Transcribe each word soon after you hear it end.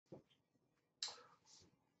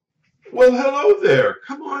Well, hello there.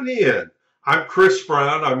 Come on in. I'm Chris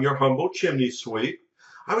Brown. I'm your humble chimney sweep.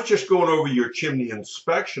 I was just going over your chimney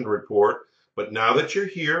inspection report, but now that you're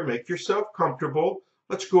here, make yourself comfortable.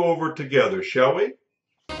 Let's go over it together, shall we?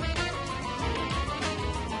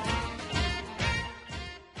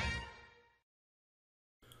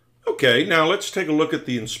 Okay, now let's take a look at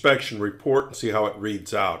the inspection report and see how it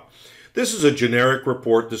reads out. This is a generic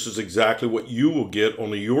report. This is exactly what you will get,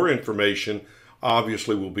 only your information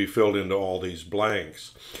obviously will be filled into all these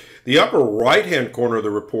blanks. The upper right-hand corner of the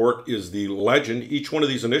report is the legend. Each one of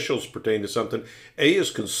these initials pertain to something. A is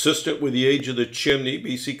consistent with the age of the chimney.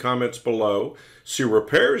 B, see comments below. C,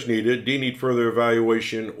 repairs needed. D, need further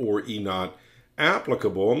evaluation. Or E, not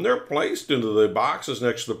applicable. And they're placed into the boxes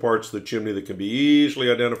next to the parts of the chimney that can be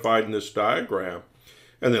easily identified in this diagram.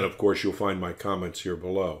 And then, of course, you'll find my comments here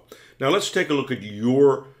below. Now, let's take a look at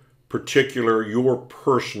your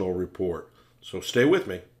personal report. So stay with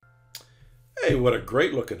me. Hey, what a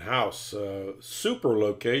great looking house. Super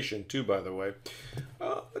location too, by the way.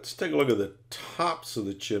 Let's take a look at the tops of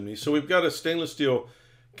the chimney. So we've got a stainless steel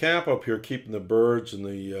cap up here keeping the birds and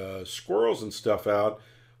the squirrels and stuff out.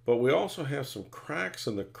 But we also have some cracks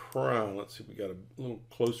in the crown. Let's see if we got a little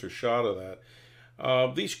closer shot of that.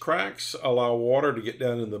 These cracks allow water to get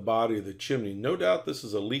down in the body of the chimney. No doubt this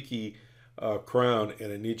is a leaky crown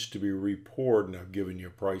and it needs to be re-poured, and I've given you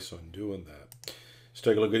a price on doing that. Let's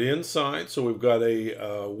take a look at the inside. So we've got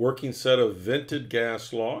a working set of vented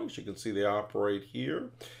gas logs. You can see they operate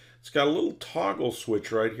here. It's got a little toggle switch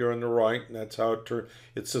right here on the right, and that's how it turns.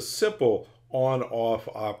 It's a simple on-off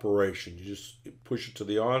operation. You just push it to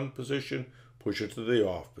the on position, push it to the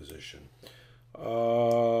off position.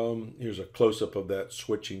 Here's a close-up of that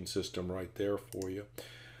switching system right there for you.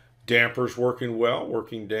 Damper's working well,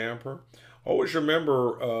 working damper. Always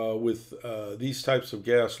remember with these types of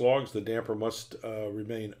gas logs, the damper must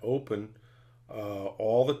remain open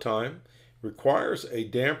all the time. Requires a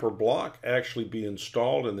damper block actually be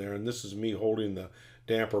installed in there, and this is me holding the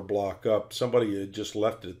damper block up. Somebody had just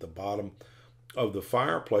left it at the bottom of the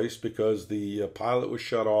fireplace because the pilot was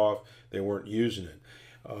shut off. They weren't using it.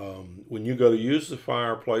 When you go to use the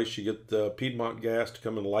fireplace, you get the Piedmont Gas to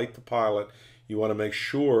come and light the pilot. You want to make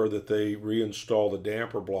sure that they reinstall the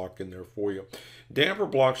damper block in there for you. Damper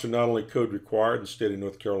blocks are not only code required in the state of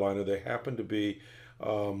North Carolina, they happen to be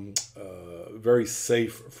very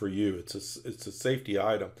safe for you. It's a safety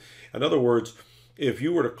item. In other words, if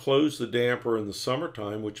you were to close the damper in the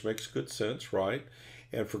summertime, which makes good sense, right,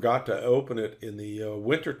 and forgot to open it in the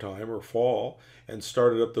wintertime or fall and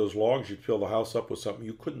started up those logs, you'd fill the house up with something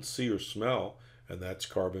you couldn't see or smell, and that's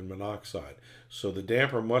carbon monoxide. So the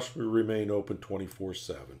damper must remain open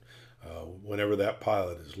 24/7 whenever that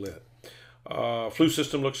pilot is lit. Flue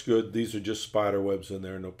system looks good. These are just spider webs in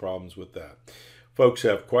there, no problems with that. Folks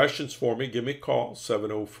have questions for me, give me a call,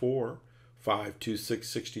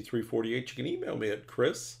 704-526-6348. You can email me at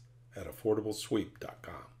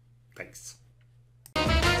chris@affordablesweep.com. Thanks.